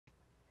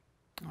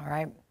All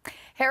right.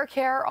 Hair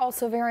care,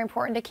 also very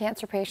important to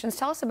cancer patients.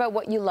 Tell us about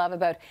what you love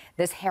about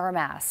this hair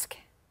mask.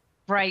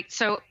 Right.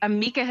 So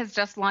Amika has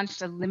just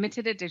launched a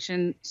limited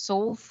edition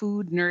soul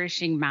food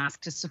nourishing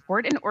mask to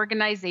support an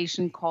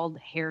organization called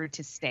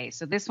HairToStay.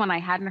 So this one I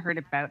hadn't heard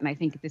about, and I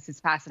think this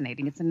is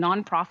fascinating. It's a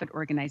nonprofit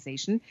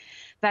organization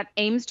that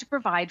aims to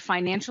provide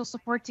financial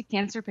support to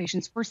cancer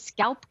patients for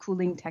scalp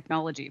cooling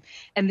technology.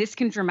 And this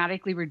can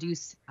dramatically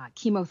reduce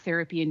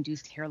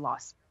chemotherapy-induced hair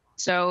loss.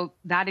 So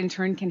that in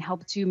turn can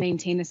help to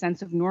maintain a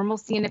sense of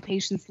normalcy in a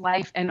patient's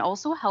life and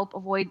also help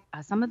avoid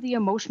some of the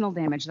emotional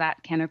damage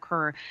that can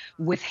occur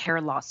with hair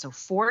loss. So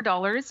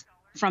 $4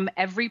 from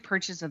every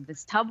purchase of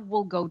this tub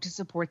will go to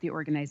support the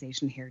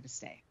organization Here to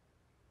Stay.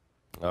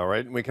 All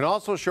right. We can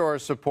also show our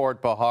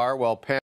support, Bahar, while